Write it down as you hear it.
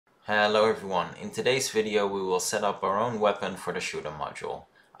Hello everyone, in today's video we will set up our own weapon for the shooter module.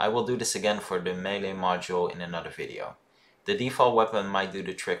 I will do this again for the melee module in another video. The default weapon might do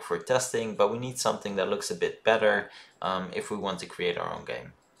the trick for testing, but we need something that looks a bit better if we want to create our own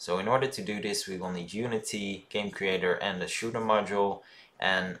game. So in order to do this we will need Unity, Game Creator and the shooter module,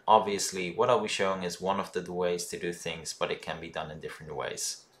 and obviously what I'll be showing is one of the ways to do things, but it can be done in different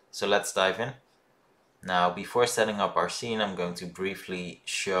ways. So let's dive in. Now, before setting up our scene, I'm going to briefly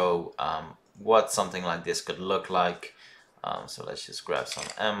show what something like this could look like. So let's just grab some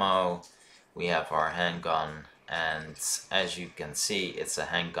ammo. We have our handgun, and as you can see, it's a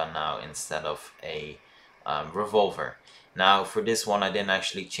handgun now instead of a revolver. Now, for this one, I didn't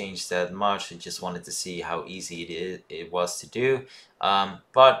actually change that much. I just wanted to see how easy it was to do.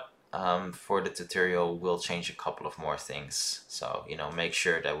 But for the tutorial, we'll change a couple of more things. So, make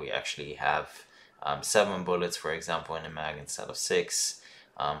sure that we actually have 7 bullets, for example, in a mag instead of 6.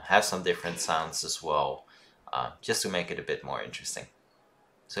 Have some different sounds as well, just to make it a bit more interesting.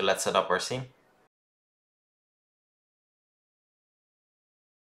 So let's set up our scene.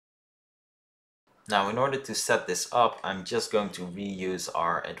 Now, in order to set this up, I'm just going to reuse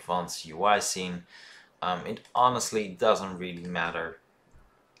our advanced UI scene. It honestly doesn't really matter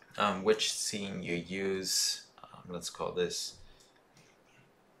which scene you use. Let's call this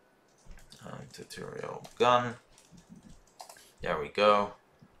tutorial gun. There we go.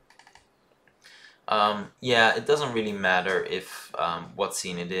 Yeah, it doesn't really matter if what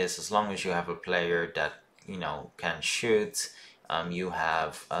scene it is, as long as you have a player that can shoot. You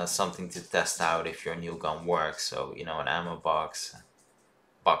have something to test out if your new gun works. So an ammo box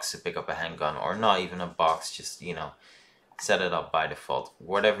to pick up a handgun, or not even a box, just set it up by default.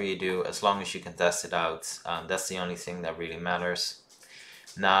 Whatever you do, as long as you can test it out, that's the only thing that really matters.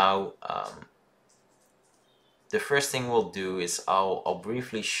 Now, the first thing we'll do is I'll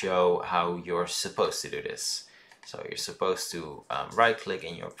briefly show how you're supposed to do this. So you're supposed to right click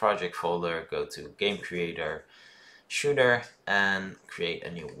in your project folder, go to Game Creator, Shooter, and create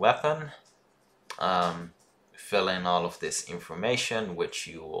a new weapon. Fill in all of this information, which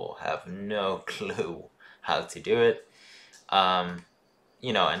you will have no clue how to do it. And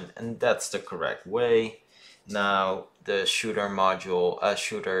that's the correct way. Now the shooter module,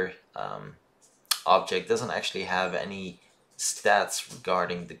 object doesn't actually have any stats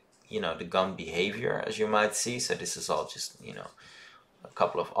regarding the gun behavior, as you might see. So this is all just a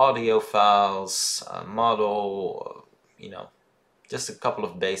couple of audio files, a model, just a couple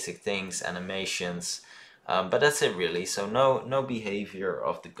of basic things, animations, but that's it really. So no behavior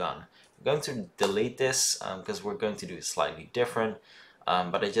of the gun. We're going to delete this because we're going to do it slightly different,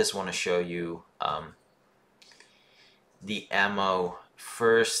 but I just want to show you the ammo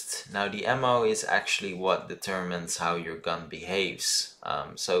first. Now the ammo is actually what determines how your gun behaves.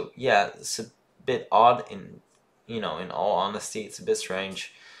 So yeah, it's a bit odd in all honesty, it's a bit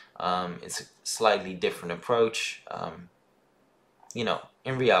strange. It's a slightly different approach.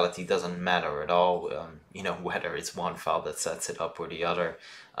 In reality, it doesn't matter at all. Whether it's one file that sets it up or the other.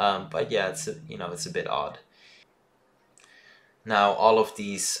 But yeah, it's a bit odd. Now all of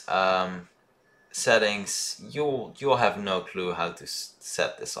these settings, you'll have no clue how to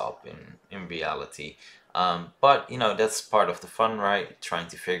set this up in reality, but that's part of the fun, right? Trying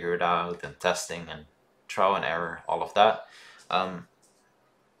to figure it out and testing and trial and error, all of that. I'm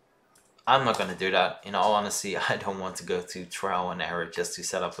not gonna do that. In all honesty, I don't want to go to trial and error just to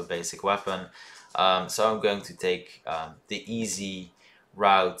set up a basic weapon. So I'm going to take the easy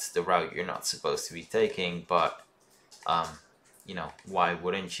route, the route you're not supposed to be taking, but why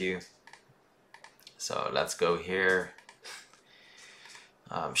wouldn't you? So let's go here.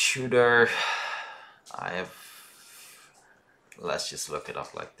 Shooter. Let's just look it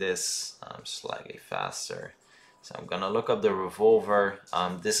up like this, slightly faster. So I'm gonna look up the revolver.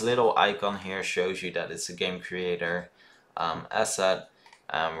 This little icon here shows you that it's a Game Creator asset,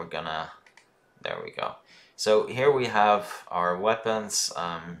 and there we go. So here we have our weapons.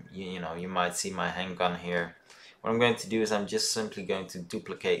 You might see my handgun here. What I'm going to do is I'm just simply going to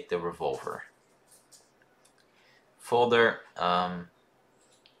duplicate the revolver folder.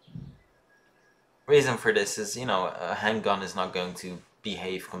 Reason for this is, a handgun is not going to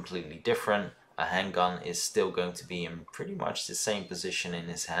behave completely different. A handgun is still going to be in pretty much the same position in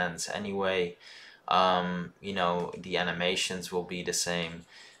his hands anyway. The animations will be the same.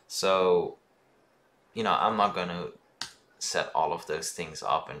 So, I'm not going to set all of those things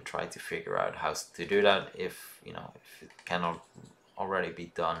up and try to figure out how to do that if it cannot already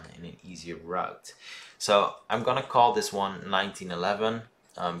be done in an easier route. So I'm gonna call this one 1911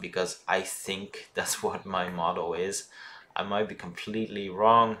 because I think that's what my model is. I might be completely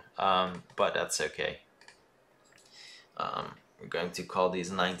wrong, but that's okay. We're going to call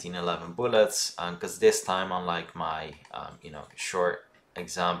these 1911 bullets, because this time, unlike my short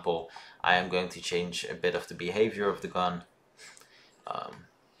example, I am going to change a bit of the behavior of the gun.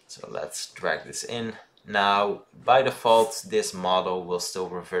 So let's drag this in. Now, by default, this model will still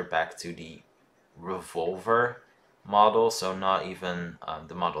revert back to the revolver model, so not even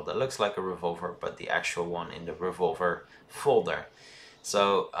the model that looks like a revolver, but the actual one in the revolver folder.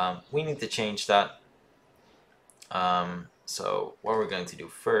 So we need to change that. So what we're going to do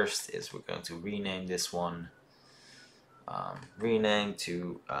first is we're going to rename this one, rename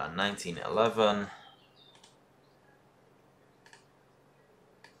to 1911.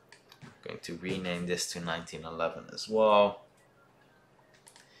 I'm going to rename this to 1911 as well.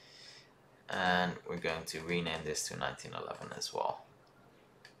 And we're going to rename this to 1911 as well.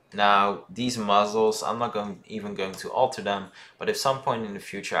 Now, these muzzles, I'm not even going to alter them, but if some point in the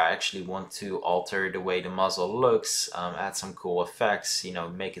future I actually want to alter the way the muzzle looks, add some cool effects,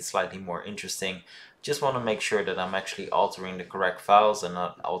 make it slightly more interesting, just want to make sure that I'm actually altering the correct files and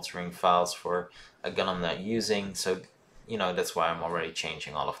not altering files for a gun I'm not using. So, that's why I'm already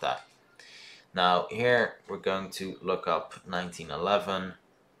changing all of that. Now, here we're going to look up 1911.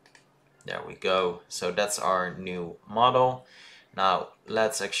 There we go. So that's our new model. Now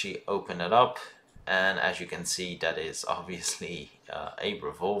let's actually open it up, and as you can see, that is obviously a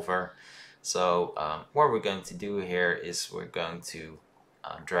revolver. So what we're going to do here is we're going to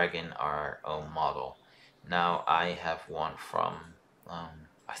drag in our own model. Now I have one from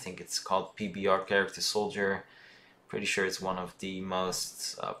I think it's called PBR Character Soldier. Pretty sure it's one of the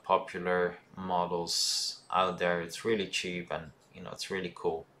most popular models out there. It's really cheap, and it's really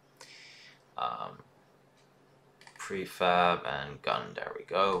cool. Prefab and gun, there we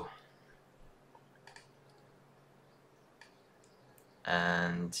go.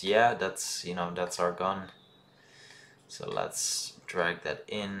 And yeah, that's that's our gun. So let's drag that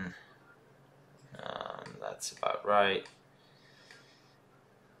in. That's about right.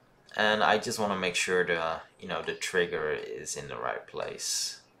 And I just want to make sure the trigger is in the right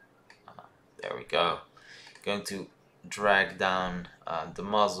place. There we go. Going to drag down the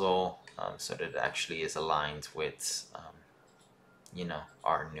muzzle so that it actually is aligned with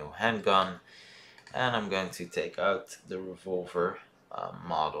our new handgun, and I'm going to take out the revolver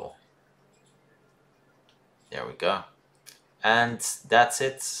model. There we go, and that's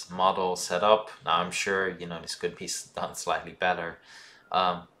it. Model set up. Now I'm sure this could be done slightly better,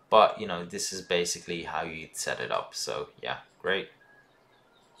 but this is basically how you'd set it up. So yeah, great.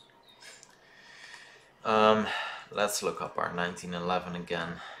 Let's look up our 1911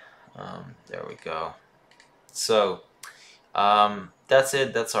 again. There we go. So that's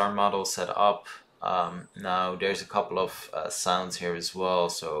it. That's our model set up. Now there's a couple of sounds here as well.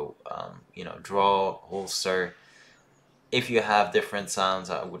 So draw, holster. If you have different sounds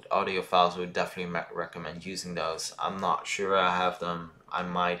with audio files, I would definitely recommend using those. I'm not sure I have them. I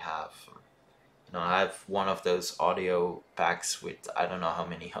might have. I have one of those audio packs with I don't know how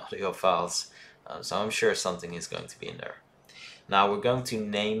many audio files. So I'm sure something is going to be in there. Now we're going to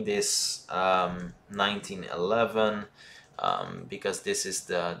name this 1911 because this is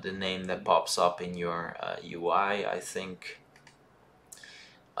the name that pops up in your UI, I think.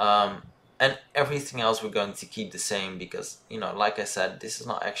 And everything else we're going to keep the same because, like I said, this is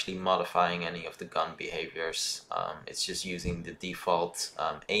not actually modifying any of the gun behaviors. It's just using the default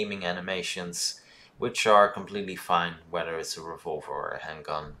aiming animations, which are completely fine, whether it's a revolver or a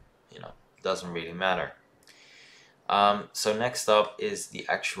handgun, doesn't really matter. So next up is the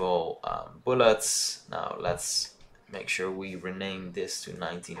actual bullets. Now let's make sure we rename this to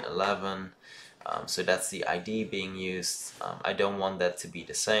 1911. So that's the ID being used. I don't want that to be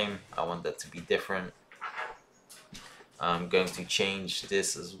the same. I want that to be different. I'm going to change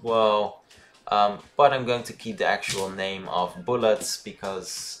this as well. But I'm going to keep the actual name of bullets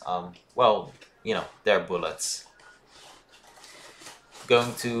because, well, they're bullets.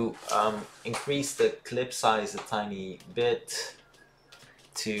 Going to increase the clip size a tiny bit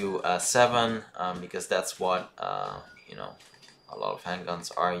to 7 because that's what a lot of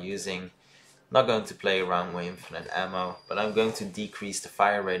handguns are using. Not going to play around with infinite ammo, but I'm going to decrease the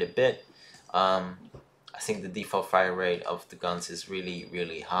fire rate a bit. I think the default fire rate of the guns is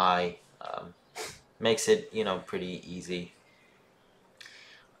really high. Makes it pretty easy.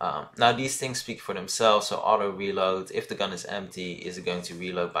 Now these things speak for themselves. So auto reload, if the gun is empty, is it going to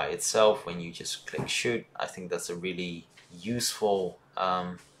reload by itself when you just click shoot? I think that's a really useful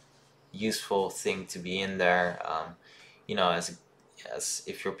thing to be in there. yes,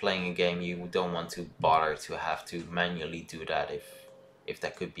 if you're playing a game, you don't want to bother to have to manually do that if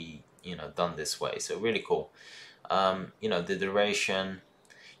that could be, you know, done this way. So really cool. You know, the duration,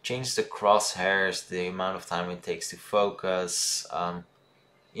 change the crosshairs, the amount of time it takes to focus.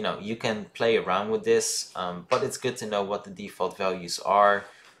 You know, you can play around with this, but it's good to know what the default values are,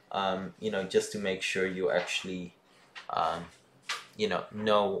 you know, just to make sure you actually you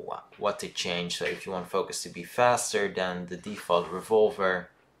know what to change. So if you want focus to be faster than the default revolver,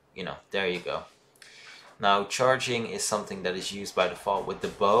 you know, there you go. Now charging is something that is used by default with the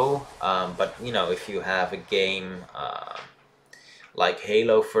bow, but you know, if you have a game like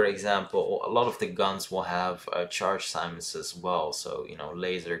Halo, for example, a lot of the guns will have charge timers as well. So, you know,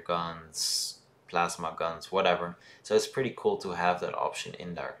 laser guns, plasma guns, whatever. So it's pretty cool to have that option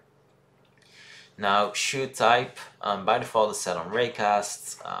in there. Now, shoot type, by default is set on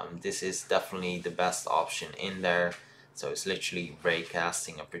raycast. This is definitely the best option in there. So it's literally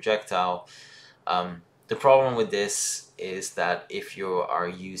raycasting a projectile. The problem with this is that if you are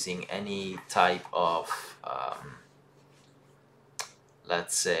using any type of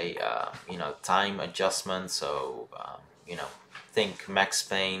let's say you know, time adjustment, so you know, think Max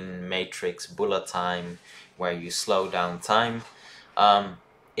Payne, Matrix, bullet time, where you slow down time.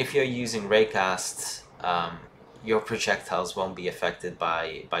 If you're using raycast, your projectiles won't be affected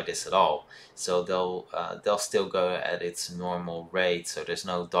by this at all. So they'll still go at its normal rate. So there's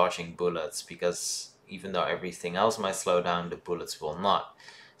no dodging bullets, because even though everything else might slow down, the bullets will not.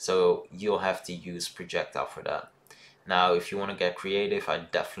 So you'll have to use projectile for that. Now, if you want to get creative, I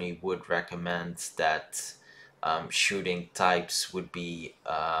definitely would recommend that shooting types would be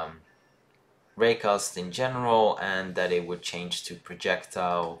raycast in general, and that it would change to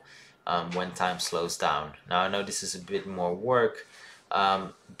projectile when time slows down. Now, I know this is a bit more work,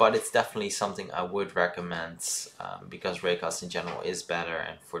 but it's definitely something I would recommend, because raycast in general is better,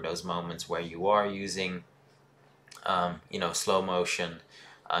 and for those moments where you are using you know, slow motion,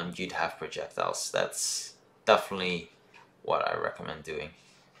 you'd have projectiles. That's definitely what I recommend doing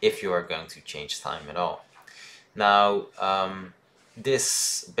if you are going to change time at all. Now,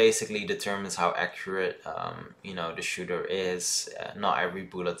 this basically determines how accurate you know, the shooter is. Not every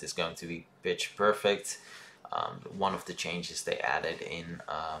bullet is going to be pitch perfect. One of the changes they added in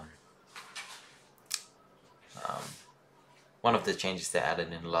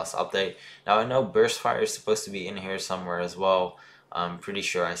the last update. Now, I know burst fire is supposed to be in here somewhere as well. I'm pretty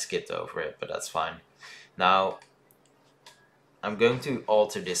sure I skipped over it, but that's fine. Now, I'm going to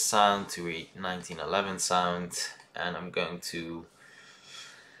alter this sound to a 1911 sound, and I'm going to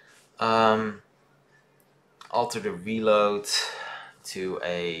alter the reload to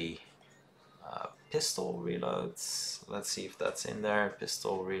a pistol reload. Let's see if that's in there.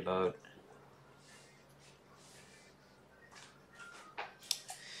 Pistol reload.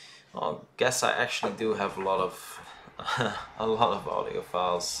 Well, guess I actually do have a lot of a lot of audio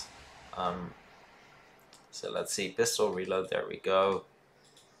files. So let's see, pistol reload, there we go.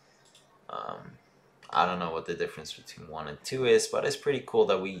 I don't know what the difference between 1 and 2 is, but it's pretty cool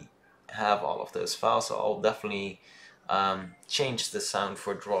that we have all of those files. So I'll definitely change the sound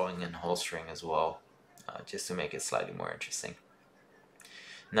for drawing and holstering as well, just to make it slightly more interesting.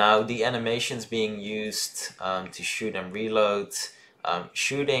 Now, the animations being used to shoot and reload.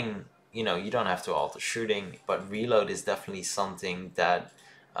 Shooting, you know, you don't have to alter shooting, but reload is definitely something that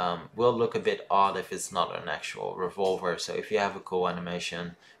will look a bit odd if it's not an actual revolver. So if you have a cool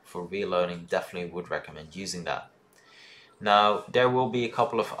animation for reloading, definitely would recommend using that. Now, there will be a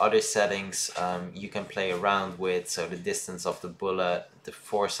couple of other settings you can play around with. So the distance of the bullet, the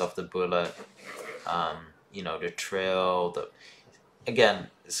force of the bullet, you know, the trail, again,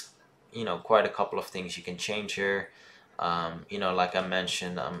 it's, you know, quite a couple of things you can change here. You know, like I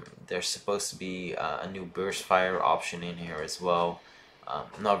mentioned, there's supposed to be a new burst fire option in here as well.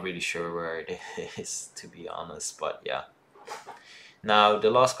 Not really sure where it is, to be honest, but yeah. Now, the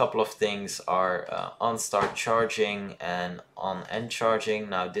last couple of things are on start charging and on end charging.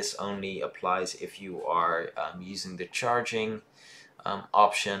 Now, this only applies if you are using the charging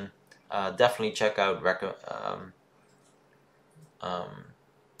option. Definitely check out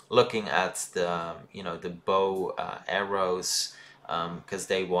looking at the, you know, the bow arrows, because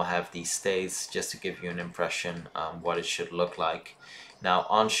they will have these states just to give you an impression what it should look like. Now,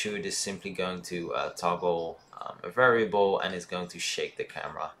 on shoot is simply going to toggle a variable, and is going to shake the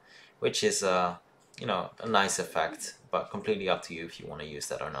camera, which is you know, a nice effect, but completely up to you if you want to use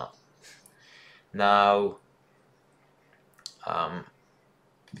that or not. Now,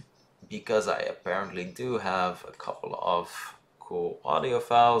 because I apparently do have a couple of cool audio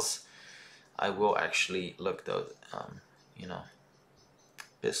files, I will actually look those, you know,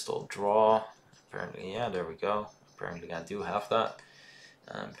 pistol draw. Apparently, yeah, there we go. Apparently I do have that.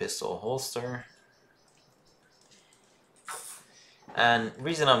 And pistol holster. And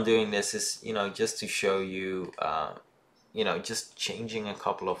reason I'm doing this is, just to show you, just changing a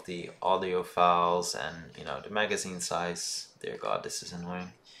couple of the audio files and, the magazine size. Dear God, this is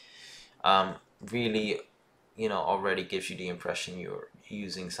annoying. Really, already gives you the impression you're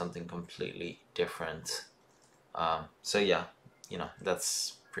using something completely different. So yeah,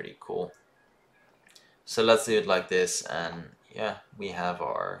 that's pretty cool. So let's do it like this, and yeah, we have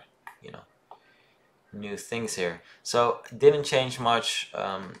our, new things here. So didn't change much,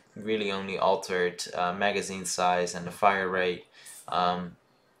 really only altered magazine size and the fire rate.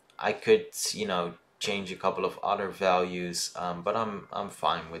 I could, change a couple of other values, but I'm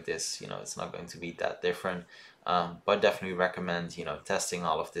fine with this. It's not going to be that different. But definitely recommend, testing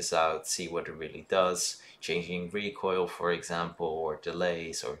all of this out, see what it really does, changing recoil, for example, or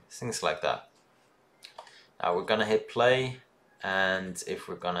delays or things like that. Now we're gonna hit play, and if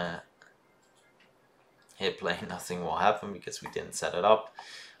we're gonna hit play, nothing will happen because we didn't set it up.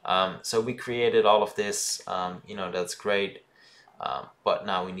 So we created all of this, that's great. But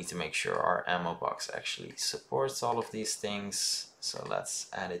now we need to make sure our ammo box actually supports all of these things. So let's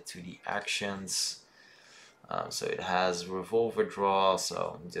add it to the actions. So it has revolver draw,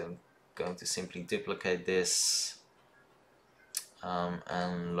 so I'm going to simply duplicate this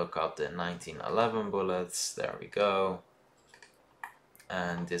and look up the 1911 bullets. There we go.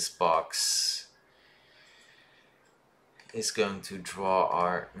 And this box is going to draw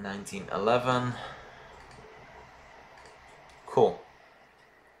our 1911. Cool.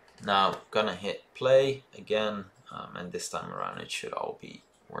 Now gonna hit play again, and this time around it should all be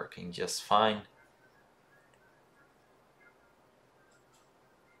working just fine.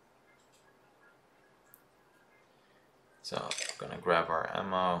 So we're gonna grab our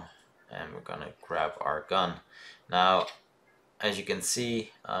ammo and we're gonna grab our gun. Now, as you can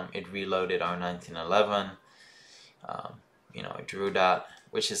see, it reloaded our 1911. I drew that,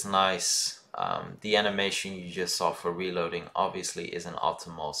 which is nice. The animation you just saw for reloading obviously isn't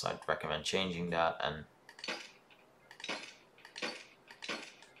optimal, so I'd recommend changing that. And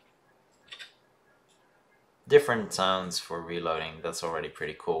different sounds for reloading, that's already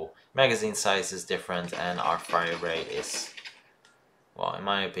pretty cool. Magazine size is different, and our fire rate is, well, in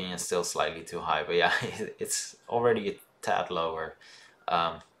my opinion, still slightly too high, but yeah, it's already a tad lower.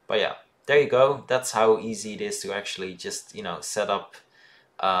 But yeah, there you go. That's how easy it is to actually just, set up,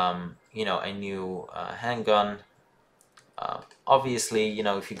 a new handgun. Obviously,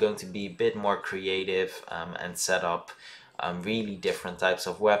 if you're going to be a bit more creative and set up really different types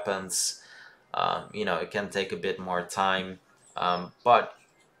of weapons, it can take a bit more time, but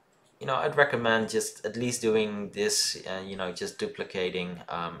I'd recommend just at least doing this, just duplicating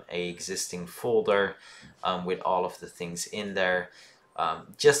a existing folder with all of the things in there,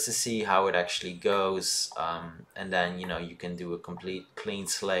 just to see how it actually goes, and then you can do a complete clean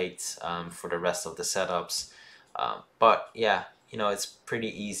slate for the rest of the setups. But yeah, it's pretty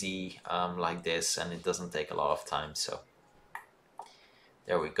easy like this, and it doesn't take a lot of time, so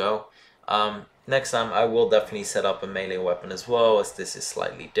there we go. Next time I will definitely set up a melee weapon as well, as this is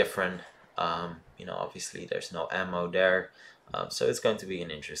slightly different. Obviously there's no ammo there, so it's going to be an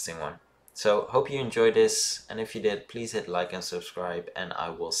interesting one. So hope you enjoyed this, and if you did, please hit like and subscribe, and I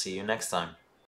will see you next time.